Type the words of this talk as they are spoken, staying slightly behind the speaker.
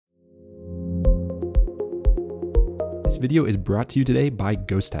This video is brought to you today by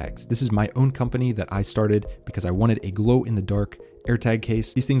Ghost Tags. This is my own company that I started because I wanted a glow-in-the-dark AirTag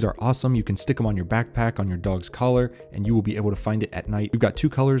case. These things are awesome. You can stick them on your backpack, on your dog's collar, and you will be able to find it at night. We've got two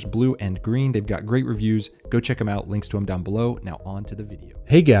colors, blue and green. They've got great reviews. Go check them out. Links to them down below. Now on to the video.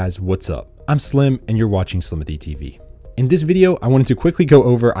 Hey guys, what's up? I'm Slim and you're watching Slimothy TV. In this video, I wanted to quickly go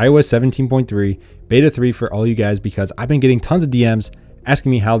over iOS 17.3 beta 3 for all you guys because I've been getting tons of DMs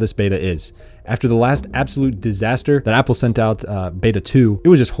asking me how this beta is. After the last absolute disaster that Apple sent out beta 2, it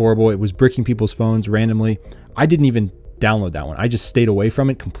was just horrible. It was bricking people's phones randomly. I didn't even download that one. I just stayed away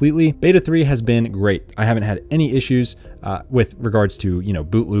from it completely. Beta 3 has been great. I haven't had any issues with regards to,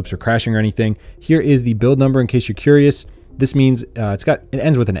 boot loops or crashing or anything. Here is the build number in case you're curious. This means it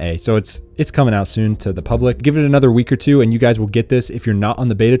ends with an A, so it's coming out soon to the public. Give it another week or two and you guys will get this. If you're not on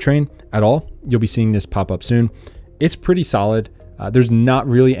the beta train at all, you'll be seeing this pop up soon. It's pretty solid. There's not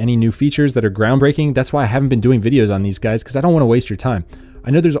really any new features that are groundbreaking. That's why I haven't been doing videos on these guys, because I don't want to waste your time. I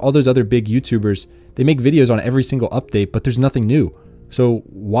know there's all those other big YouTubers. They make videos on every single update, but there's nothing new. So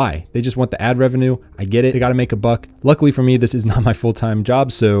why? They just want the ad revenue. I get it. They got to make a buck. Luckily for me, this is not my full-time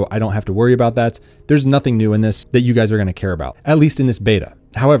job, so I don't have to worry about that. There's nothing new in this that you guys are going to care about, at least in this beta.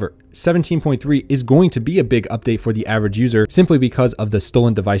 However, 17.3 is going to be a big update for the average user simply because of the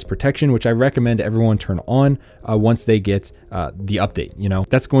stolen device protection, which I recommend everyone turn on once they get the update.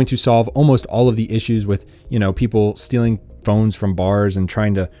 That's going to solve almost all of the issues with, people stealing phones from bars and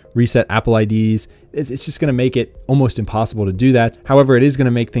trying to reset Apple IDs. It's just going to make it almost impossible to do that. However, it is going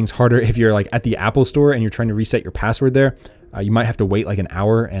to make things harder if you're like at the Apple store and you're trying to reset your password there. You might have to wait like an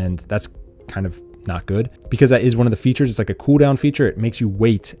hour, and that's kind of not good because that is one of the features. It's like a cooldown feature. It makes you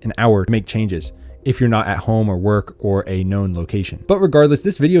wait an hour to make changes if you're not at home or work or a known location. But regardless,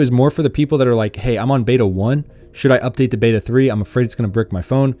 this video is more for the people that are like, hey, I'm on beta 1. Should I update to beta 3? I'm afraid it's going to brick my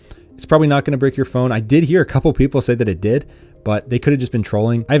phone. It's probably not going to break your phone. I did hear a couple people say that it did, but they could have just been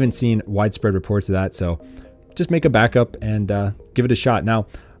trolling. I haven't seen widespread reports of that. So just make a backup and give it a shot. Now,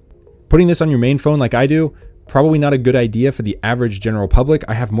 putting this on your main phone like I do, probably not a good idea for the average general public.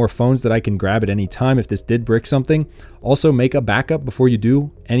 I have more phones that I can grab at any time if this did brick something. Also, make a backup before you do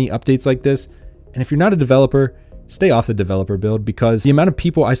any updates like this. And if you're not a developer, stay off the developer build, because the amount of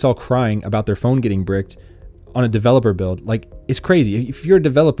people I saw crying about their phone getting bricked on a developer build, it's crazy. If you're a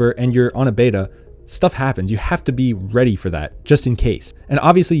developer and you're on a beta, stuff happens. You have to be ready for that just in case. And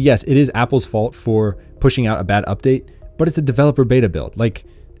obviously, yes, it is Apple's fault for pushing out a bad update, but it's a developer beta build.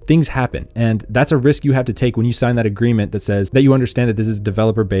 Things happen, and that's a risk you have to take when you sign that agreement that says that you understand that this is a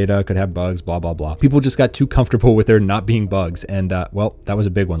developer beta, could have bugs, blah, blah, blah. People just got too comfortable with there not being bugs, and well, that was a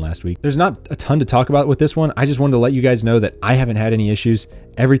big one last week. There's not a ton to talk about with this one. I just wanted to let you guys know that I haven't had any issues.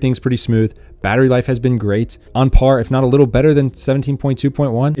 Everything's pretty smooth. Battery life has been great, on par, if not a little better than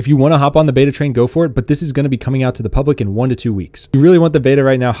 17.2.1. If you want to hop on the beta train, go for it, but this is going to be coming out to the public in 1 to 2 weeks. If you really want the beta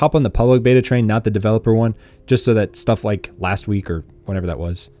right now, hop on the public beta train, not the developer one, just so that stuff like last week or whenever that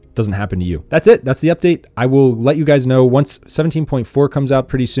was doesn't happen to you. That's it. That's the update. I will let you guys know once 17.4 comes out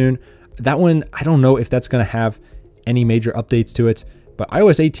pretty soon. That one, I don't know if that's going to have any major updates to it, but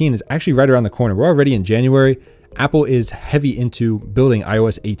iOS 18 is actually right around the corner. We're already in January. Apple is heavy into building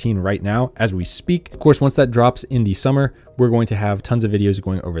iOS 18 right now as we speak. Of course, once that drops in the summer, we're going to have tons of videos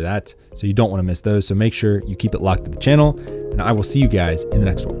going over that, so you don't want to miss those. So make sure you keep it locked to the channel, and I will see you guys in the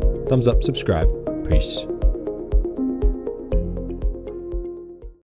next one. Thumbs up, subscribe, peace.